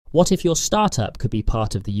What if your startup could be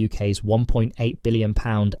part of the UK's £1.8 billion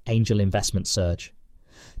angel investment surge?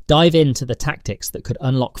 Dive into the tactics that could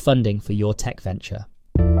unlock funding for your tech venture.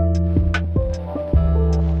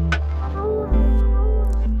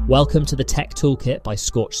 Welcome to the Tech Toolkit by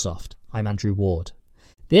Scorchsoft. I'm Andrew Ward.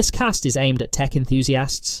 This cast is aimed at tech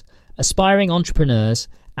enthusiasts, aspiring entrepreneurs,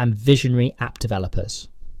 and visionary app developers.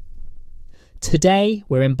 Today,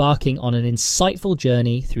 we're embarking on an insightful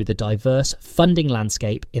journey through the diverse funding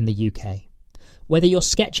landscape in the UK. Whether you're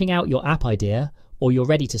sketching out your app idea or you're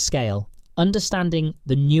ready to scale, understanding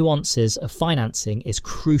the nuances of financing is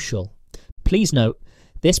crucial. Please note,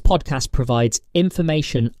 this podcast provides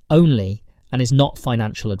information only and is not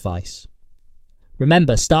financial advice.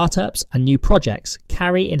 Remember, startups and new projects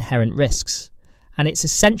carry inherent risks, and it's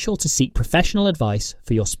essential to seek professional advice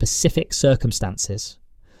for your specific circumstances.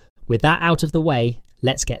 With that out of the way,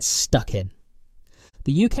 let's get stuck in.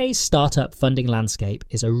 The UK's startup funding landscape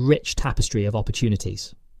is a rich tapestry of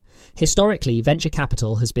opportunities. Historically, venture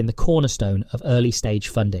capital has been the cornerstone of early stage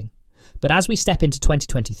funding. But as we step into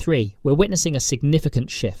 2023, we're witnessing a significant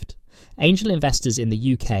shift. Angel investors in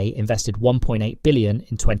the UK invested £1.8 billion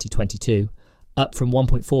in 2022, up from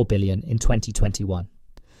 £1.4 billion in 2021.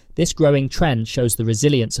 This growing trend shows the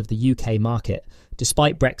resilience of the UK market,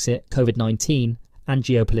 despite Brexit, COVID-19, and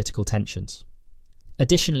geopolitical tensions.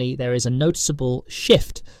 Additionally, there is a noticeable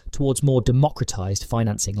shift towards more democratized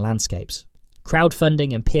financing landscapes.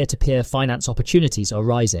 Crowdfunding and peer-to-peer finance opportunities are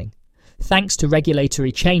rising, thanks to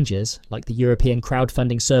regulatory changes like the European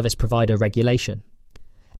Crowdfunding Service Provider regulation.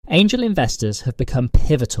 Angel investors have become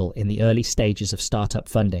pivotal in the early stages of startup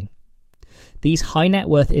funding. These high net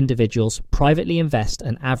worth individuals privately invest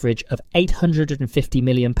an average of £850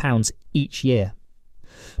 million each year.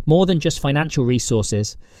 More than just financial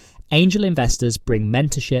resources, angel investors bring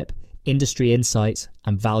mentorship, industry insights,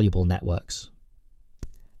 and valuable networks.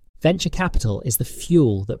 Venture capital is the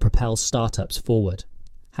fuel that propels startups forward.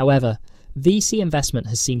 However, VC investment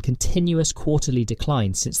has seen continuous quarterly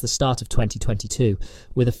decline since the start of 2022,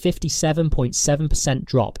 with a 57.7%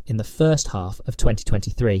 drop in the first half of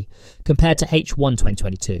 2023 compared to H1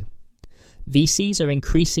 2022. VCs are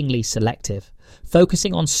increasingly selective,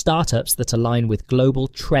 focusing on startups that align with global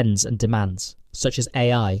trends and demands, such as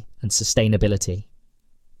AI and sustainability.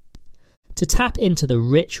 To tap into the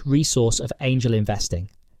rich resource of angel investing,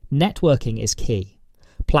 networking is key.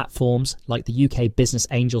 Platforms like the UK Business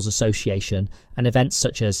Angels Association and events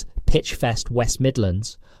such as Pitchfest West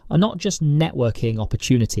Midlands are not just networking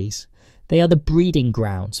opportunities, they are the breeding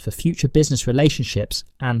grounds for future business relationships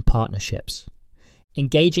and partnerships.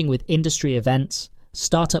 Engaging with industry events,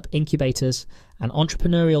 startup incubators, and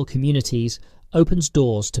entrepreneurial communities opens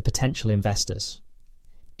doors to potential investors.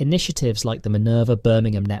 Initiatives like the Minerva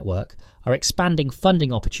Birmingham Network are expanding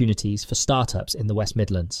funding opportunities for startups in the West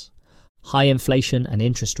Midlands. High inflation and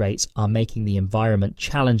interest rates are making the environment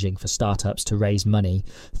challenging for startups to raise money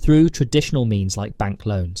through traditional means like bank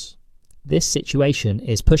loans. This situation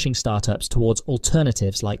is pushing startups towards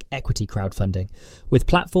alternatives like equity crowdfunding, with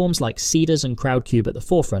platforms like Seedrs and Crowdcube at the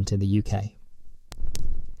forefront in the UK.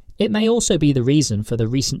 It may also be the reason for the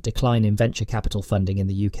recent decline in venture capital funding in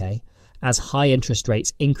the UK, as high interest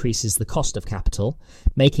rates increases the cost of capital,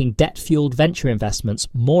 making debt-fueled venture investments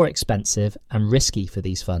more expensive and risky for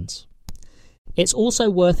these funds. It's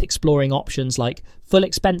also worth exploring options like full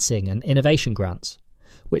expensing and innovation grants,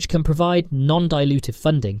 which can provide non-dilutive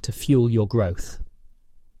funding to fuel your growth.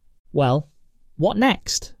 Well, what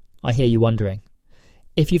next? I hear you wondering.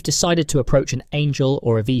 If you've decided to approach an angel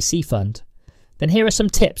or a VC fund, then here are some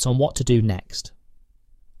tips on what to do next.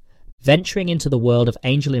 Venturing into the world of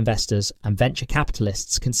angel investors and venture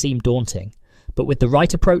capitalists can seem daunting, but with the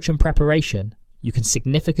right approach and preparation, you can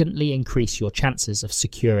significantly increase your chances of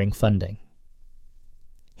securing funding.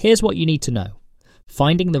 Here's what you need to know.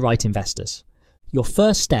 Finding the right investors. Your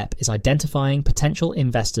first step is identifying potential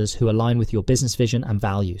investors who align with your business vision and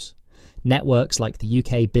values. Networks like the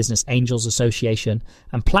UK Business Angels Association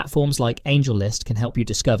and platforms like AngelList can help you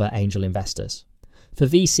discover angel investors. For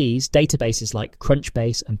VCs, databases like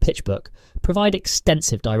Crunchbase and PitchBook provide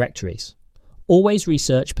extensive directories. Always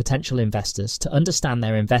research potential investors to understand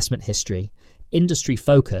their investment history, industry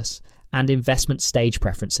focus, and investment stage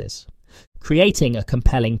preferences. Creating a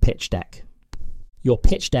compelling pitch deck. Your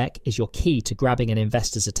pitch deck is your key to grabbing an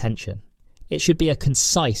investor's attention. It should be a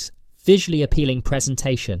concise, visually appealing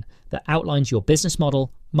presentation that outlines your business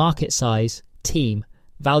model, market size, team,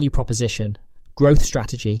 value proposition, growth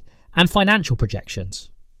strategy, and financial projections.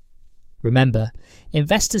 Remember,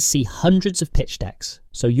 investors see hundreds of pitch decks,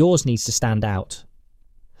 so yours needs to stand out.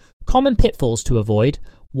 Common pitfalls to avoid.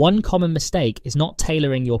 One common mistake is not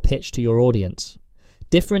tailoring your pitch to your audience.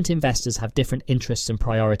 Different investors have different interests and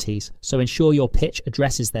priorities, so ensure your pitch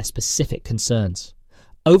addresses their specific concerns.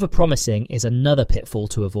 Overpromising is another pitfall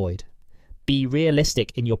to avoid. Be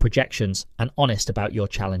realistic in your projections and honest about your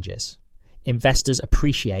challenges. Investors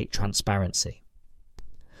appreciate transparency.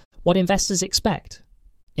 What investors expect?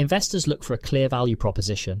 Investors look for a clear value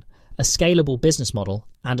proposition, a scalable business model,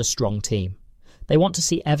 and a strong team. They want to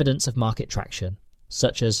see evidence of market traction,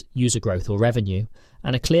 such as user growth or revenue,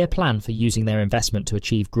 and a clear plan for using their investment to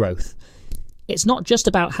achieve growth. It's not just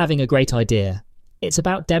about having a great idea, it's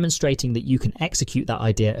about demonstrating that you can execute that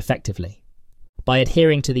idea effectively. By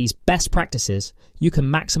adhering to these best practices, you can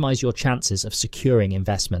maximize your chances of securing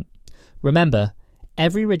investment. Remember,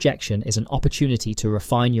 every rejection is an opportunity to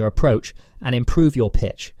refine your approach and improve your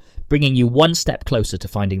pitch, bringing you one step closer to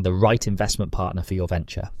finding the right investment partner for your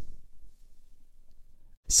venture.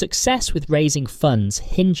 Success with raising funds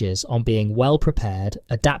hinges on being well prepared,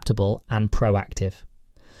 adaptable, and proactive.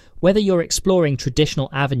 Whether you're exploring traditional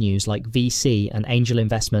avenues like VC and angel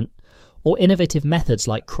investment, or innovative methods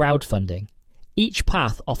like crowdfunding, each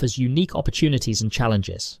path offers unique opportunities and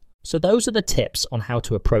challenges. So those are the tips on how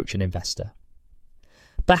to approach an investor.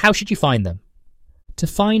 But how should you find them? To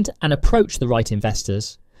find and approach the right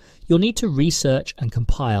investors, you'll need to research and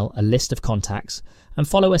compile a list of contacts and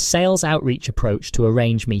follow a sales outreach approach to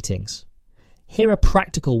arrange meetings. Here are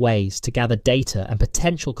practical ways to gather data and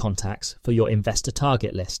potential contacts for your investor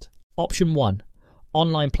target list. Option 1.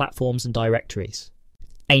 Online platforms and directories.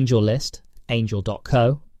 AngelList,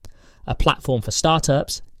 angel.co. A platform for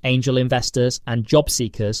startups, angel investors, and job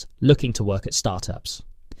seekers looking to work at startups.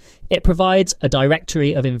 It provides a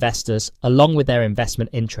directory of investors along with their investment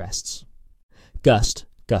interests. Gust,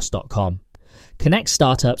 gust.com. Connects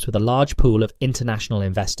startups with a large pool of international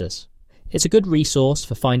investors. It's a good resource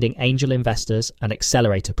for finding angel investors and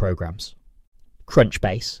accelerator programs.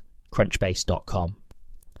 Crunchbase, crunchbase.com.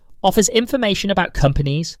 Offers information about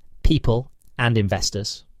companies, people, and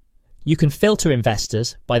investors. You can filter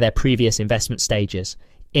investors by their previous investment stages,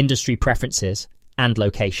 industry preferences, and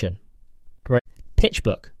location.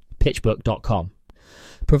 PitchBook, pitchbook.com.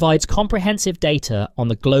 Provides comprehensive data on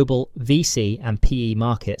the global VC and PE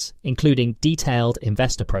markets, including detailed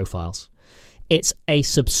investor profiles. It's a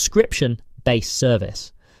subscription-based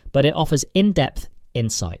service, but it offers in-depth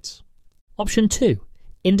insights. Option 2,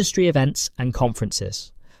 industry events and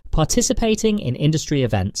conferences. Participating in industry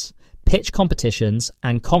events, pitch competitions,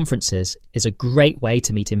 and conferences is a great way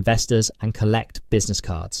to meet investors and collect business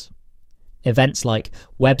cards. Events like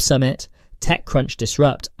Web Summit, TechCrunch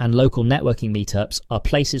Disrupt, and local networking meetups are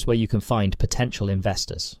places where you can find potential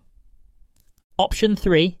investors. Option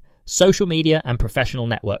 3, social media and professional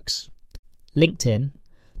networks. LinkedIn,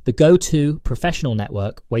 the go-to professional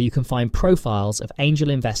network where you can find profiles of angel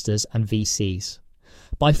investors and VCs.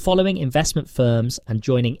 By following investment firms and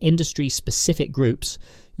joining industry-specific groups,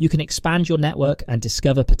 you can expand your network and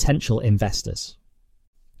discover potential investors.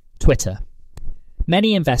 Twitter.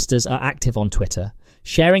 Many investors are active on Twitter,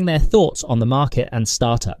 sharing their thoughts on the market and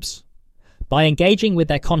startups. By engaging with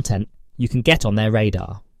their content, you can get on their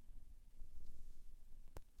radar.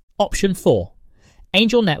 Option 4.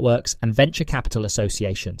 Angel networks and venture capital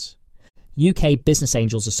associations. UK Business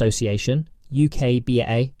Angels Association,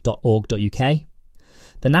 ukba.org.uk.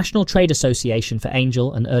 The National Trade Association for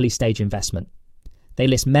Angel and Early Stage Investment. They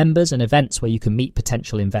list members and events where you can meet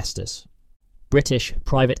potential investors. British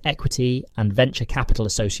Private Equity and Venture Capital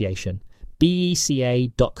Association,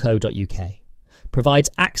 beca.co.uk. Provides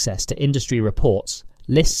access to industry reports,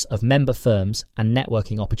 lists of member firms, and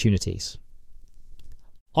networking opportunities.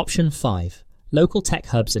 Option 5. Local tech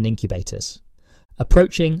hubs and incubators.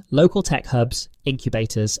 Approaching local tech hubs,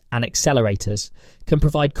 incubators, and accelerators can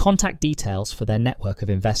provide contact details for their network of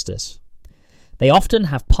investors. They often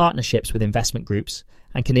have partnerships with investment groups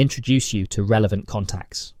and can introduce you to relevant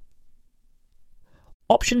contacts.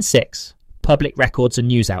 Option 6. Public records and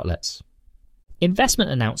news outlets. Investment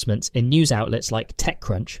announcements in news outlets like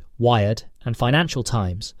TechCrunch, Wired, and Financial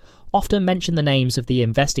Times often mention the names of the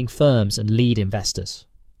investing firms and lead investors.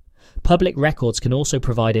 Public records can also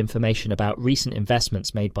provide information about recent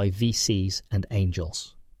investments made by VCs and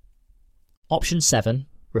angels. Option 7.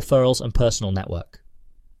 Referrals and personal network.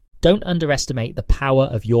 Don't underestimate the power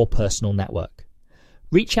of your personal network.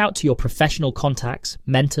 Reach out to your professional contacts,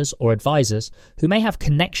 mentors, or advisors who may have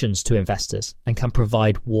connections to investors and can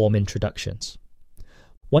provide warm introductions.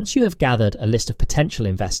 Once you have gathered a list of potential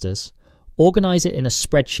investors, organize it in a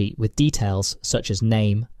spreadsheet with details such as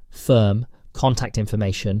name, firm, contact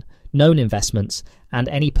information, known investments, and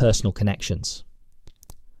any personal connections.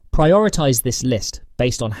 Prioritize this list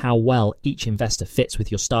based on how well each investor fits with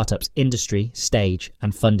your startup's industry, stage,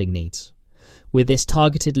 and funding needs. With this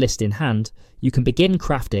targeted list in hand, you can begin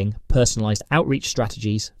crafting personalised outreach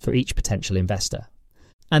strategies for each potential investor.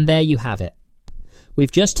 And there you have it.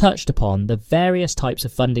 We've just touched upon the various types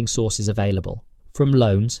of funding sources available, from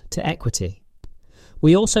loans to equity.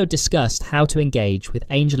 We also discussed how to engage with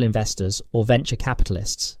angel investors or venture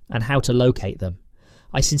capitalists and how to locate them.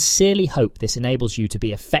 I sincerely hope this enables you to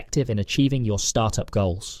be effective in achieving your startup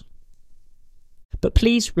goals. But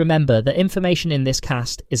please remember that information in this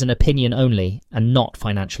cast is an opinion only and not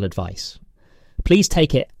financial advice. Please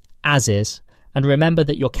take it as is and remember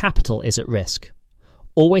that your capital is at risk.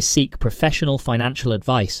 Always seek professional financial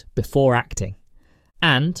advice before acting.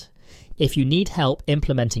 And if you need help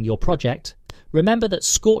implementing your project, remember that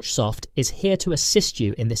Scorchsoft is here to assist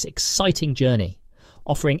you in this exciting journey,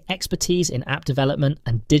 offering expertise in app development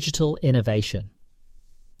and digital innovation.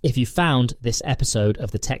 If you found this episode of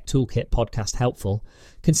the Tech Toolkit podcast helpful,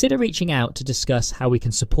 consider reaching out to discuss how we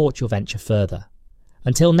can support your venture further.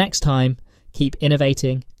 Until next time, keep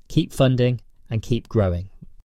innovating, keep funding, and keep growing.